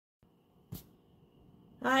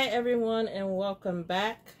Hi everyone and welcome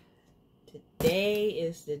back. Today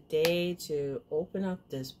is the day to open up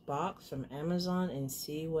this box from Amazon and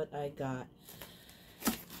see what I got.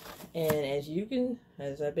 And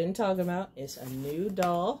as I've been talking about, it's a new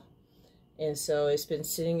doll. And so it's been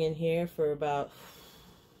sitting in here for about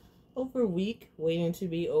over a week waiting to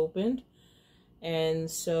be opened.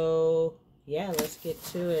 And so, yeah, let's get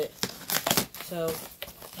to it. So,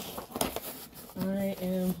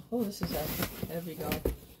 this is a heavy doll.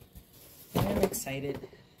 I'm excited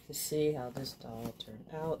to see how this doll turned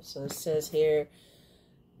out. So it says here,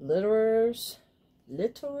 Litterers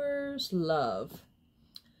love.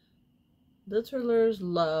 Litterers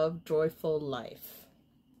love joyful life.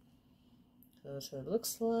 So that's what it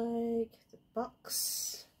looks like. The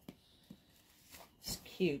box. It's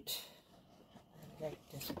cute. I like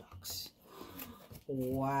this box.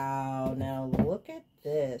 Wow, now look at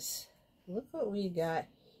this. Look what we got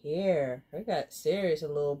here. We got serious a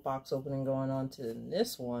little box opening going on to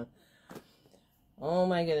this one. Oh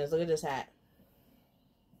my goodness, look at this hat.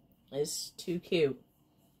 It's too cute.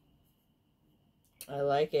 I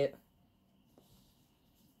like it.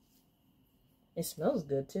 It smells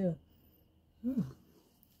good too. It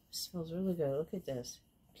smells really good. Look at this.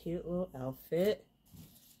 Cute little outfit.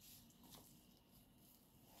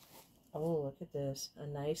 Oh, look at this. A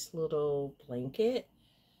nice little blanket.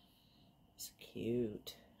 It's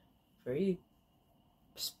cute. Very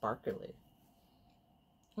sparkly.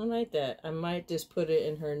 I like that. I might just put it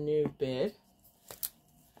in her new bed.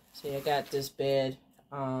 See, I got this bed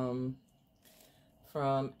from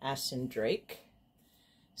Aston Drake.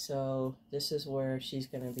 So this is where she's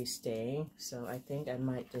going to be staying. So I think I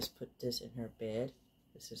might just put this in her bed.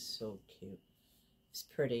 This is so cute. It's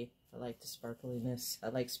pretty. I like the sparkliness. I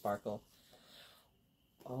like sparkle.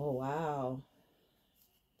 Oh, wow.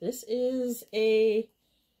 This is it's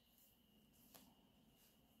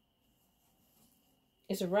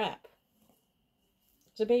a wrap.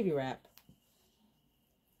 It's a baby wrap.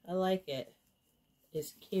 I like it.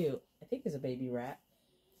 It's cute. I think it's a baby wrap.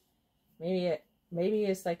 Maybe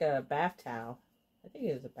it's like a bath towel. I think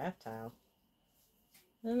it's a bath towel.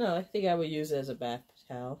 I don't know. I think I would use it as a bath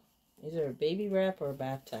towel. Either a baby wrap or a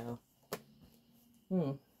bath towel.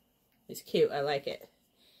 It's cute. I like it.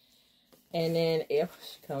 And then it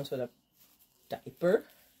comes with a diaper.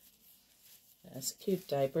 That's a cute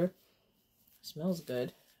diaper. Smells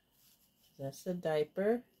good. That's the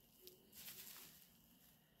diaper.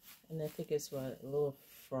 And I think it's what, a little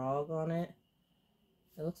frog on it.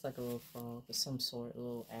 It looks like a little frog of some sort, a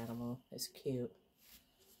little animal. It's cute.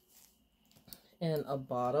 And a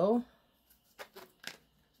bottle.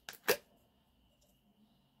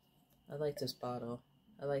 I like this bottle.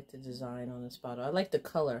 I like the design on this bottle. I like the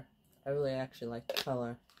color. I really actually like the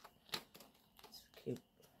color. It's cute.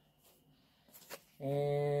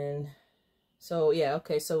 And so, yeah,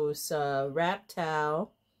 okay, so it's a wrap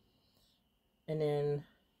towel. And then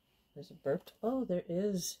there's a birth, oh,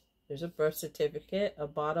 there's a birth certificate, a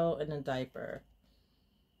bottle, and a diaper.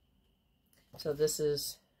 So this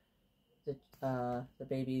is the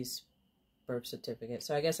baby's birth certificate.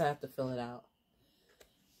 So I guess I have to fill it out.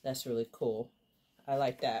 That's really cool. I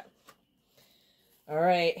like that. All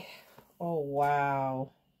right. Oh,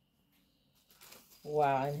 wow.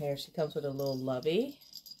 Wow, and here she comes with a little lovey.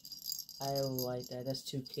 I like that. That's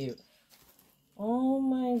too cute. Oh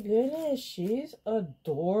my goodness, she's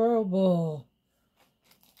adorable.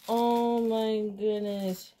 Oh my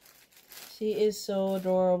goodness. She is so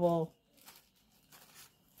adorable.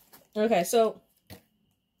 Okay, so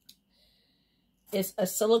it's a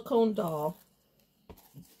silicone doll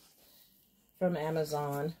from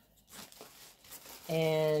Amazon.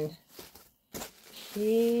 And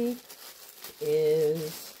she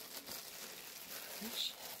is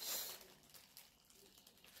precious.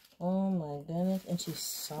 Oh my goodness. And she's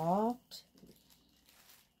soft.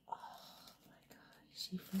 Oh my god.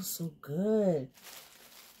 She feels so good.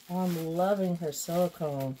 Oh, I'm loving her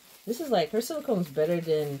silicone. This is like, her silicone's better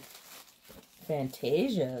than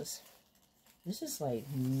Fantasia's. This is like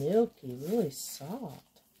milky, really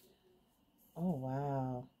soft. Oh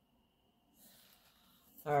wow.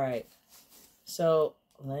 Alright. So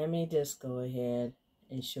let me just go ahead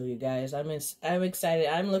and show you guys. I'm excited.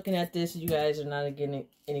 I'm looking at this. You guys are not getting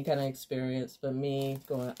any kind of experience, but me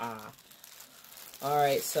going, ah.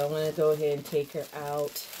 Alright, so I'm going to go ahead and take her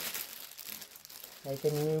out like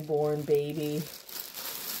a newborn baby.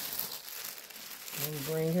 And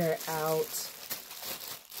bring her out.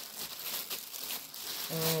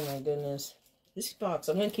 Oh my goodness. This box,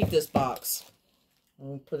 I'm going to keep this box. I'm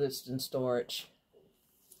going to put it in storage.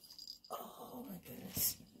 Oh my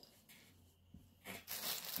goodness.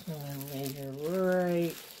 I'll lay her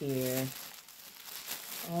right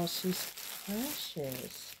she's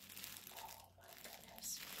precious. Oh my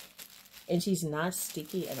goodness. And she's not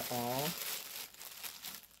sticky at all.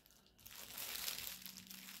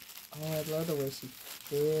 Oh, I love the way she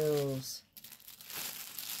feels.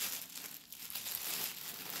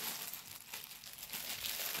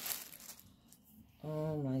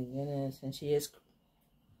 Oh my goodness. And she is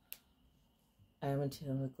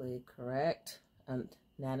anatomically correct.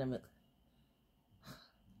 Anatomically.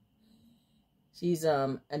 She's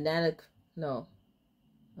no.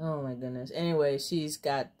 Oh my goodness. Anyway, she's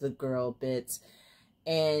got the girl bits.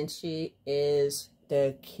 And she is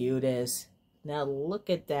the cutest. Now look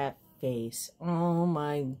at that face. Oh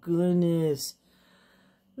my goodness.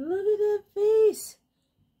 Look at that face.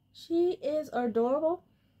 She is adorable.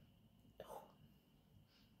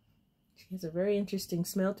 She has a very interesting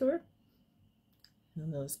smell to her. I don't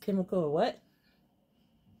know if it's chemical or what.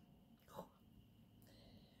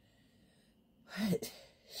 But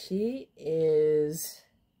she is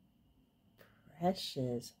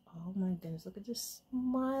precious. Oh my goodness. Look at this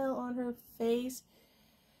smile on her face.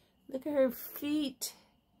 Look at her feet.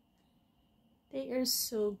 They are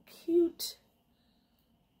so cute.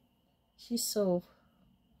 She's so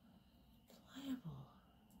pliable.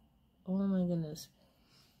 Oh my goodness.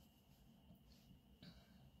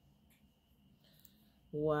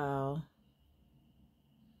 Wow.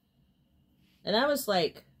 And I was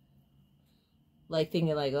like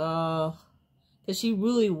thinking like, oh, because she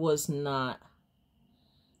really was not.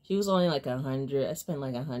 She was only like 100. I spent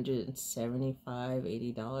like $175,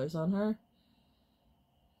 $80 on her.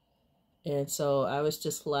 And so I was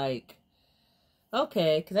just like,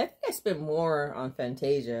 okay, because I think I spent more on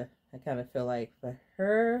Fantasia. I kind of feel like, but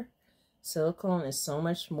her silicone is so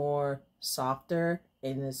much more softer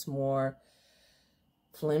and it's more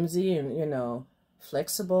flimsy and, you know,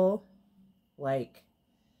 flexible. Like,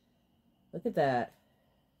 look at that.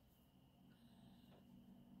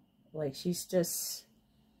 Like, she's just,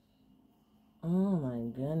 oh my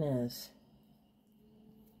goodness.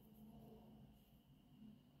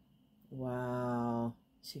 Wow.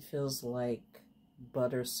 She feels like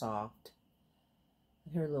butter soft.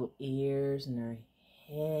 Her little ears and her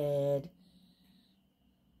head.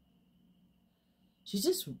 She's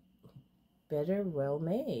just better well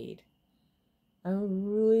made. I'm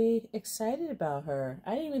really excited about her.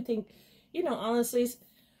 I didn't even think, you know, honestly,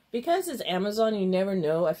 because it's Amazon, you never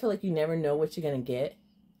know. I feel like you never know what you're going to get.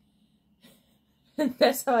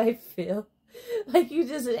 That's how I feel. Like you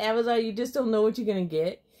just, at Amazon, you just don't know what you're going to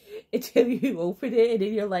get until you open it. And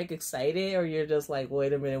then you're like excited or you're just like,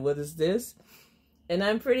 wait a minute, what is this? And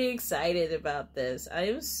I'm pretty excited about this. I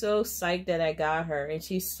am so psyched that I got her. And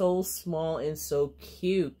she's so small and so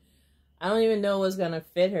cute. I don't even know what's going to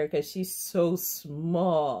fit her because she's so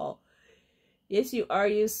small. Yes, you are.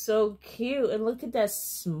 You're so cute. And look at that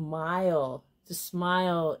smile. The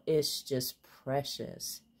smile is just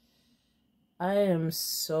precious. I am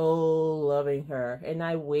so loving her. And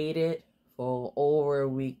I waited for over a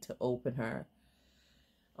week to open her.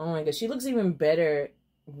 Oh my God. She looks even better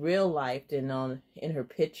real life than in her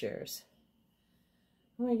pictures.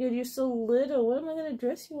 Oh my God. You're so little. What am I going to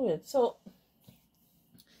dress you with? So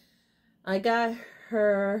I got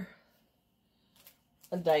her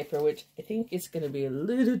a diaper, which I think is going to be a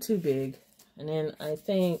little too big. And then I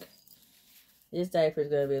think this diaper is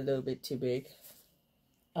going to be a little bit too big.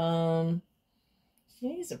 She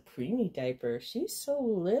needs a preemie diaper. She's so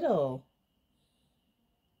little.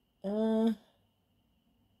 I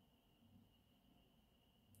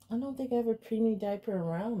don't think I have a preemie diaper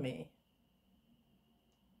around me.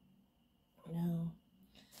 No.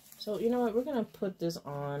 So, you know what? We're going to put this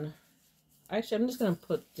on. Actually, I'm just going to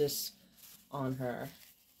put this on her.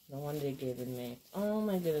 The one they given me. Oh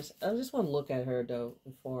my goodness. I just want to look at her though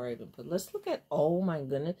before I even put. Let's look at. Oh my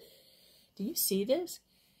goodness. Do you see this?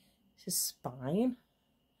 His spine.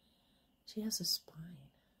 She has a spine.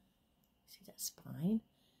 See that spine?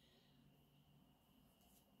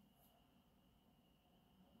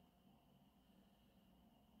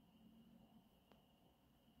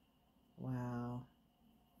 Wow.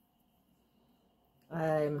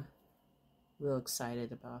 I'm real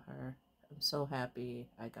excited about her. I'm so happy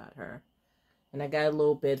I got her. And I got a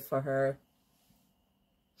little bit for her.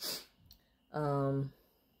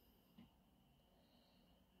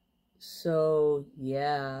 So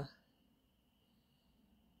yeah.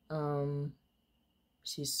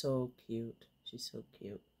 She's so cute. She's so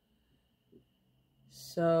cute.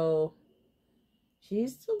 So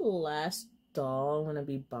she's the last doll I'm gonna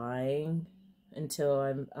be buying until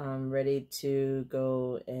I'm ready to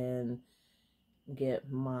go and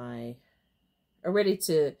get my, or ready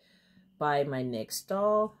to buy my next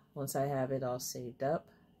doll once I have it all saved up.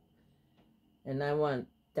 And I want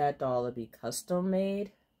that doll to be custom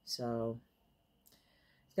made. So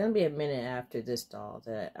it's going to be a minute after this doll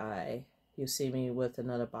that you'll see me with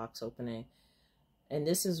another box opening. And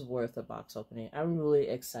this is worth a box opening. I'm really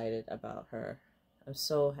excited about her. I'm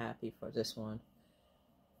so happy for this one.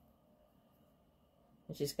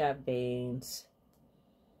 And she's got veins.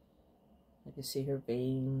 I can see her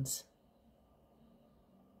veins.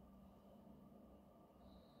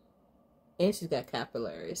 And she's got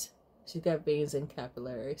capillaries. She's got veins and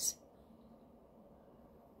capillaries.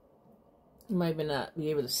 You might not be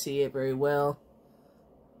able to see it very well.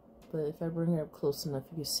 But if I bring her up close enough,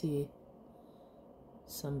 you can see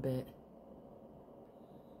some bit.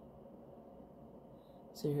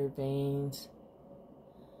 See her veins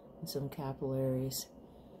and some capillaries.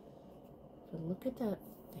 But look at that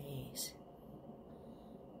face.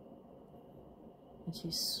 And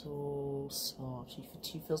she's so soft.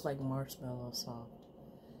 She feels like marshmallow soft.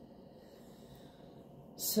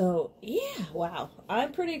 So, yeah, wow.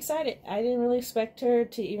 I'm pretty excited. I didn't really expect her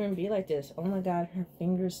to even be like this. Oh my god, her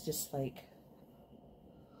fingers just like...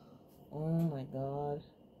 Oh my god.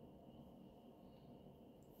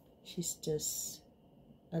 She's just...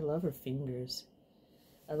 I love her fingers.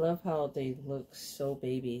 I love how they look so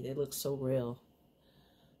baby. They look so real.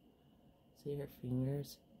 See her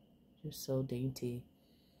fingers? They're so dainty.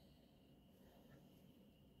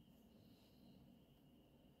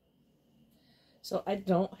 So I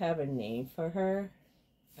don't have a name for her.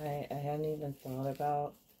 I hadn't even thought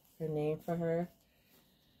about her name for her.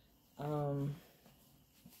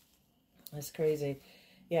 That's crazy.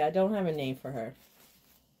 Yeah, I don't have a name for her.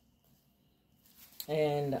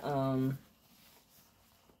 And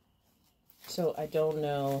so I don't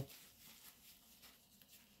know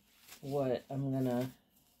what I'm gonna...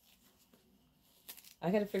 I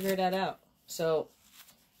gotta figure that out. So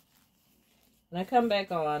when I come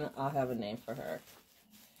back on, I'll have a name for her.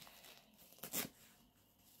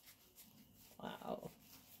 Wow.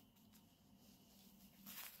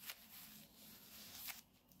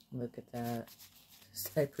 Look at that. This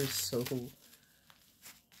diaper's so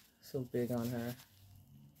big on her.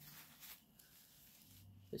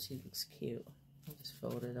 But she looks cute. I'll just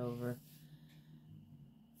fold it over.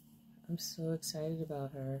 I'm so excited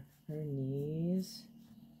about her. Her knees.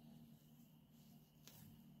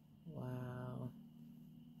 Wow.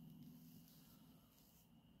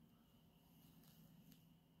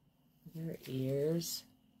 Look at her ears.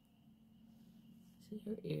 See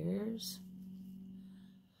her ears?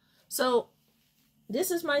 So,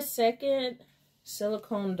 this is my second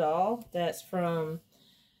silicone doll that's from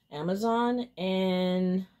Amazon,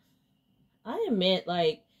 and I admit,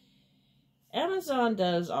 like, Amazon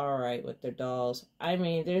does alright with their dolls. I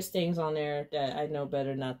mean, there's things on there that I know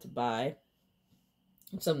better not to buy.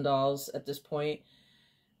 Some dolls at this point.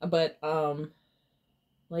 But,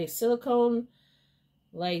 like, silicone,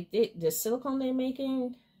 like, the silicone they're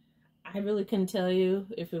making, I really couldn't tell you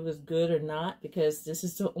if it was good or not, because this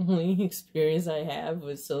is the only experience I have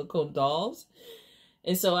with silicone dolls.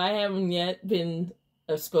 And so I haven't yet been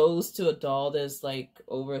exposed to a doll that's like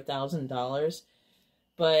over $1,000.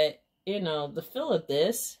 But, you know, the feel of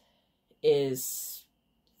this is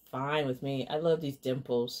fine with me. I love these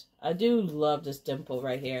dimples. I do love this dimple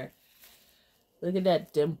right here. Look at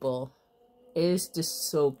that dimple. It is just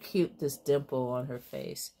so cute, this dimple on her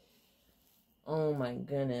face. Oh my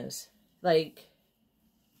goodness. Like,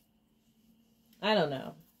 I don't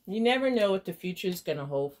know. You never know what the future is going to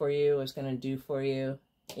hold for you, or it's going to do for you.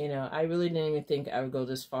 You know, I really didn't even think I would go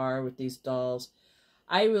this far with these dolls.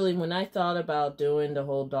 I really, when I thought about doing the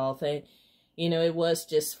whole doll thing, you know, it was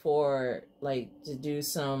just for, like, to do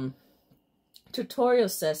some tutorial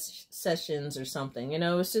sessions or something. You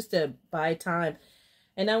know, it's just to buy time.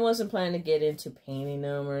 And I wasn't planning to get into painting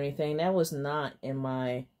them or anything. That was not in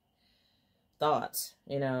my thoughts,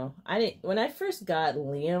 you know. When I first got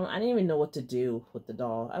Liam, I didn't even know what to do with the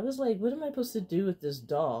doll. I was like, what am I supposed to do with this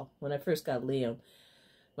doll? When I first got Liam,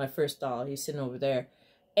 my first doll, he's sitting over there.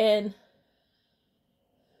 And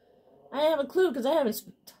I have a clue, because I haven't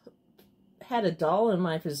had a doll in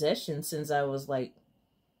my possession since I was like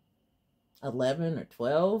 11 or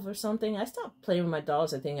 12 or something. I stopped playing with my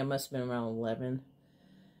dolls. I think I must have been around 11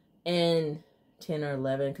 and 10 or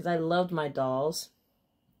 11, because I loved my dolls.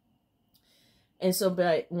 And so,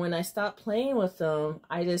 but when I stopped playing with them,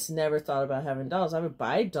 I just never thought about having dolls. I would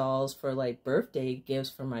buy dolls for, like, birthday gifts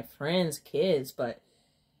for my friends' kids, but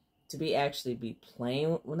to actually be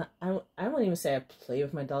playing, I wouldn't even say I play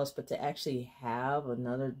with my dolls, but to actually have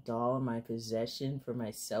another doll in my possession for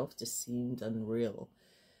myself just seemed unreal.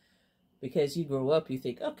 Because you grow up, you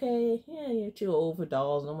think, okay, yeah, you're too old for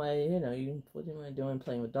dolls. Nobody, you know, what am I doing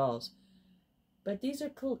playing with dolls? But these are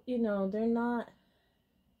cool, you know, they're not,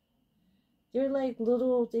 they're like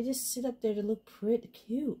little, they just sit up there to look pretty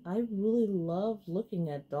cute. I really love looking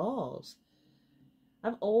at dolls.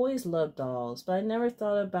 I've always loved dolls, but I never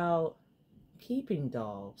thought about keeping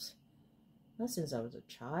dolls. Not since I was a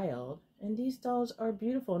child. And these dolls are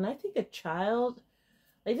beautiful. And I think a child,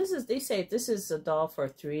 like this is, they say this is a doll for a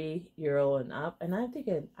 3-year-old and up. And I'm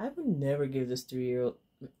thinking, I would never give this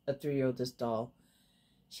 3-year-old this doll.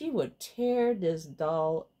 She would tear this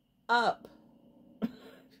doll up.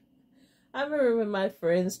 I remember when my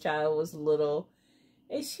friend's child was little,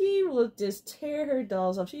 and she would just tear her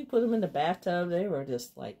dolls up. She put them in the bathtub. They were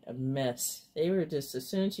just like a mess. They were just, as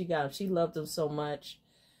soon as she got them, she loved them so much.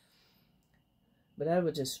 But I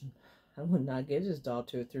would not give this doll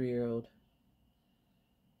to a 3-year-old.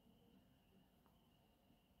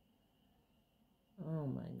 Oh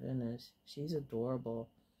my goodness. She's adorable.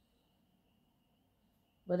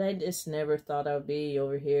 But I just never thought I would be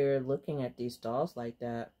over here looking at these dolls like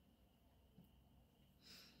that.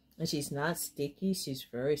 And she's not sticky. She's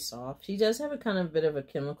very soft. She does have a kind of bit of a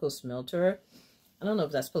chemical smell to her. I don't know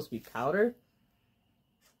if that's supposed to be powder.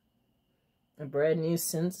 A brand new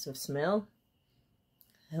sense of smell.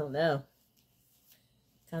 I don't know.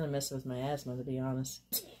 Kind of messes with my asthma, to be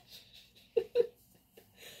honest.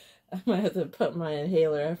 I might have to put my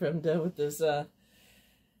inhaler after I'm done with this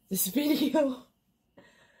this video.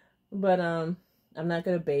 But I'm not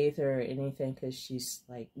gonna bathe her or anything because she's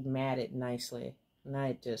like matted nicely. And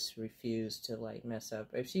I just refuse to like mess up.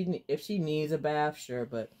 If she needs a bath, sure,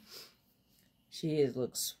 but she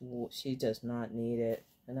does not need it,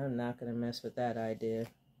 and I'm not gonna mess with that idea.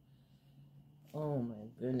 Oh my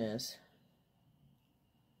goodness,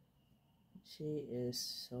 she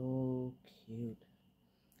is so cute.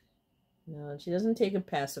 No, she doesn't take a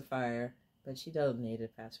pacifier, but she doesn't need a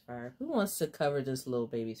pacifier. Who wants to cover this little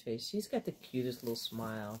baby's face? She's got the cutest little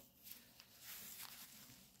smile.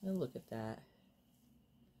 Oh, look at that.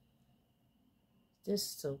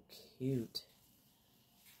 Just so cute.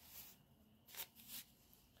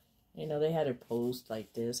 You know, they had her posed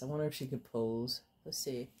like this. I wonder if she could pose. Let's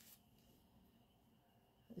see.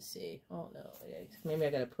 Let's see. Oh, no. Maybe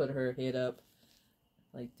I gotta put her head up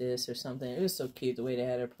like this or something. It was so cute the way they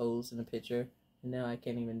had her posed in the picture. And now I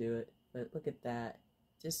can't even do it. But look at that.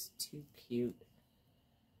 Just too cute.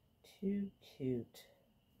 Too cute.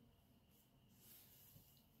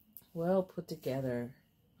 Well put together.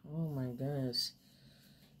 Oh, my goodness.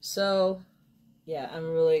 So, yeah, I'm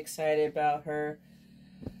really excited about her.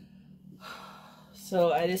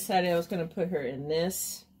 So I decided I was going to put her in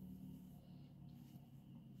this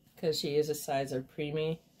because she is a size of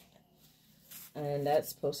preemie. And that's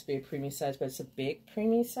supposed to be a preemie size, but it's a big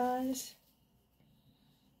preemie size.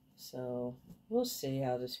 So we'll see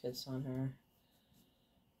how this fits on her.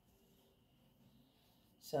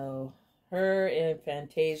 So her and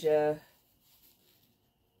Fantasia.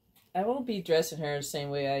 I won't be dressing her the same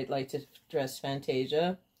way I like to dress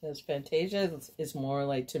Fantasia. Because Fantasia is more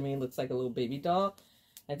like, to me, looks like a little baby doll.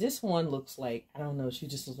 And this one looks like, I don't know, she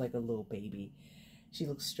just looks like a little baby. She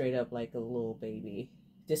looks straight up like a little baby.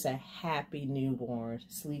 Just a happy newborn,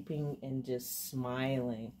 sleeping and just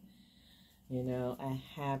smiling. You know, a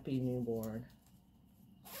happy newborn.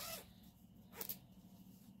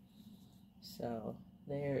 So,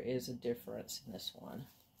 there is a difference in this one.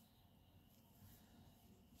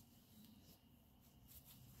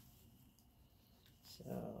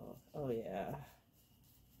 So, oh yeah.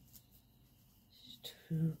 She's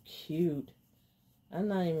too cute. I'm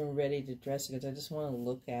not even ready to dress her because I just want to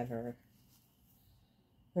look at her.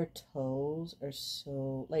 Her toes are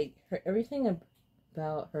so, like, everything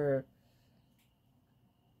about her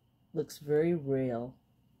looks very real.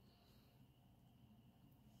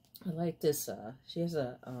 I like this, she has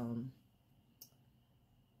a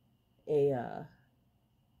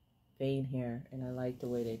vein here, and I like the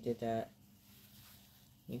way they did that.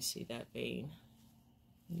 You see that vein?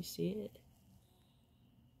 You see it?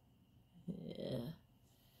 Yeah.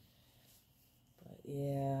 But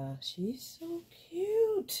yeah, she's so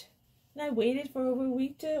cute. And I waited for over a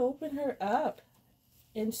week to open her up.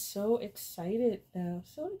 And so excited now.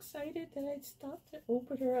 So excited that I stopped to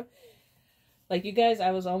open her up. Like, you guys,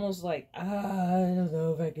 I was almost like, I don't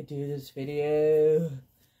know if I could do this video.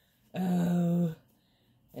 Oh.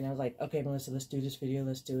 And I was like, okay, Melissa, let's do this video.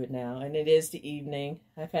 Let's do it now. And it is the evening.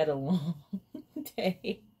 I've had a long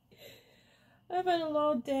day. I've had a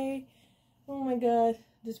long day. Oh my God.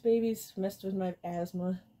 This baby's messed with my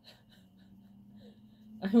asthma.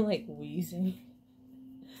 I'm like wheezing.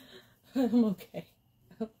 I'm okay.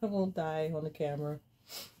 I won't die on the camera.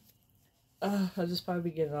 I'll just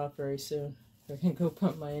probably be getting off very soon. I can go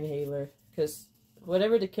pump my inhaler. because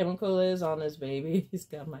whatever the chemical is on this baby, he's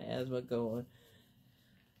got my asthma going.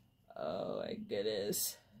 Oh my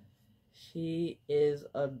goodness. She is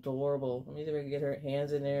adorable. Let me see if I can get her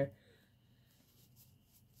hands in there.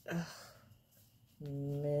 Ugh,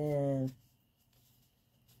 man.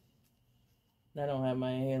 I don't have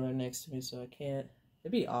my inhaler next to me, so I can't.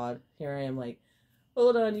 It'd be odd. Here I am like,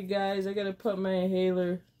 hold on, you guys. I gotta put my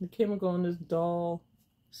inhaler. The chemical on this doll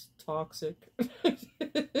is toxic.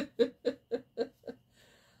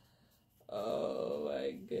 Oh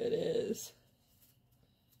my goodness.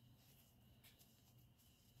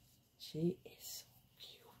 She is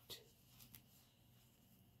so cute.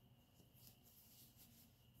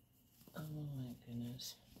 Oh my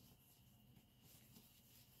goodness.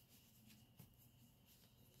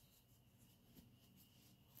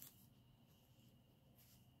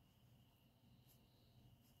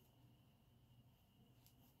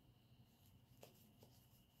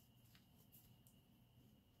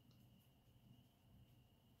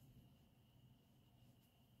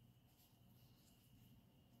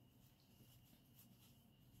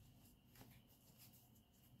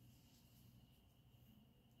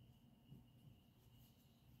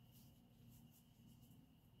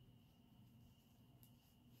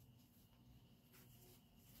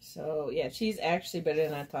 So, yeah, she's actually better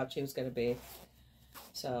than I thought she was going to be.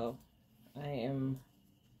 So, I am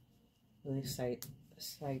really psyched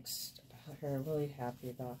about her. Really happy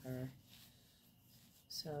about her.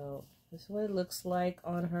 So, this is what it looks like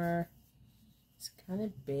on her. It's kind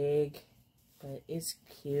of big, but it's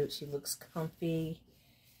cute. She looks comfy.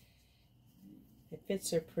 It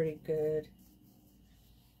fits her pretty good.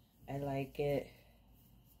 I like it.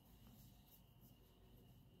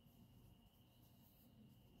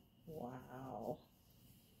 Wow.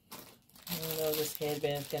 I don't know if this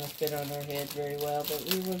headband's going to fit on her head very well, but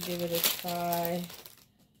we will give it a try.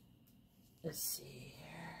 Let's see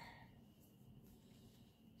here.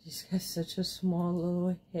 She's got such a small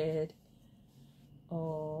little head.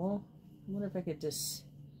 Oh, I wonder if I could just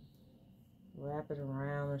wrap it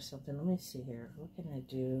around or something. Let me see here. What can I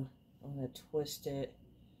do? I'm going to twist it.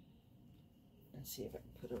 Let's see if I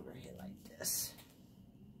can put it over here like this.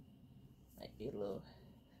 Might be a little...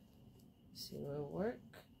 See will it work?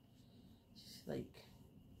 Just like...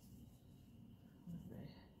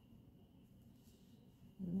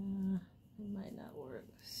 No, it might not work.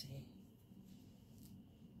 Let's see.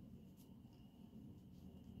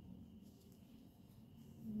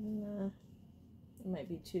 No, it might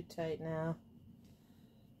be too tight now.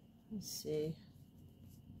 Let's see.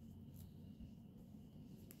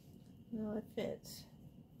 No, it fits.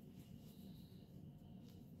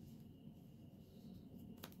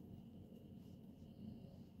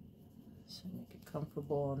 So make it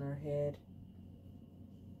comfortable on her head.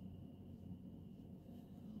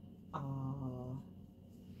 Oh,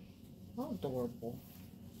 how adorable.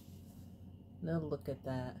 Now look at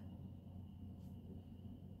that.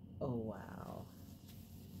 Oh, wow.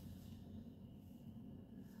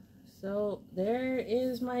 So there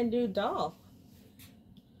is my new doll.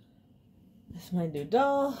 That's my new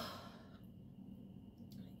doll.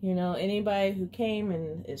 You know, anybody who came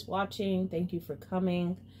and is watching, thank you for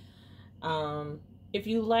coming. If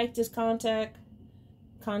you like this content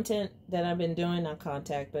that I've been doing, not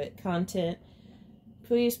contact, but content,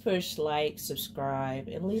 please push like, subscribe,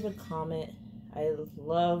 and leave a comment. I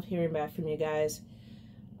love hearing back from you guys.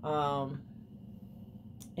 And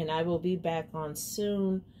I will be back on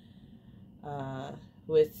soon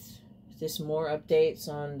with just more updates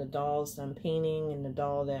on the dolls I'm painting and the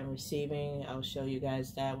doll that I'm receiving. I'll show you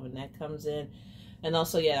guys that when that comes in. And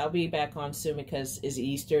also, yeah, I'll be back on soon because it's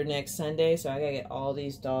Easter next Sunday, so I gotta get all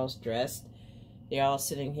these dolls dressed. They're all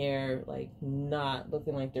sitting here, like, not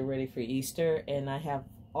looking like they're ready for Easter. And I have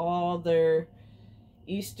all their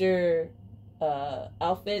Easter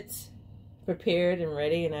outfits prepared and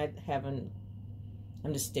ready, and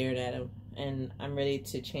I'm just staring at them. And I'm ready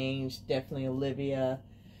to change, definitely Olivia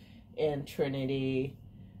and Trinity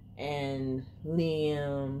and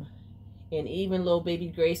Liam and even little baby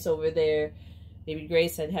Grace over there. Baby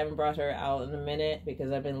Grace, I haven't brought her out in a minute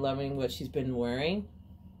because I've been loving what she's been wearing.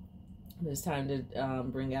 It's time to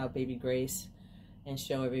bring out baby Grace and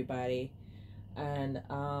show everybody. And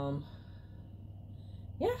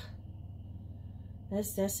yeah,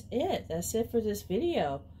 that's it. That's it for this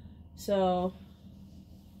video. So,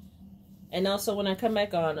 and also when I come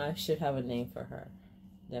back on, I should have a name for her.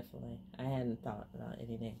 Definitely. I hadn't thought about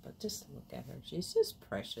any name, but just look at her. She's just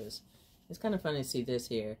precious. It's kind of funny to see this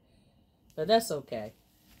here, but that's okay.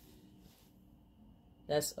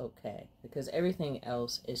 That's okay, because everything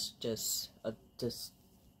else is just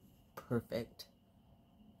perfect.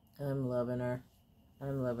 I'm loving her.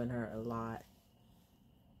 I'm loving her a lot.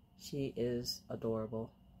 She is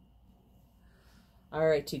adorable. All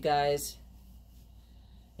right, you guys.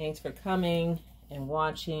 Thanks for coming and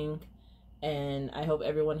watching. And I hope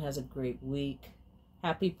everyone has a great week.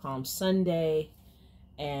 Happy Palm Sunday.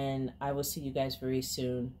 And I will see you guys very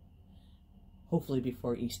soon. Hopefully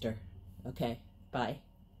before Easter. Okay, bye.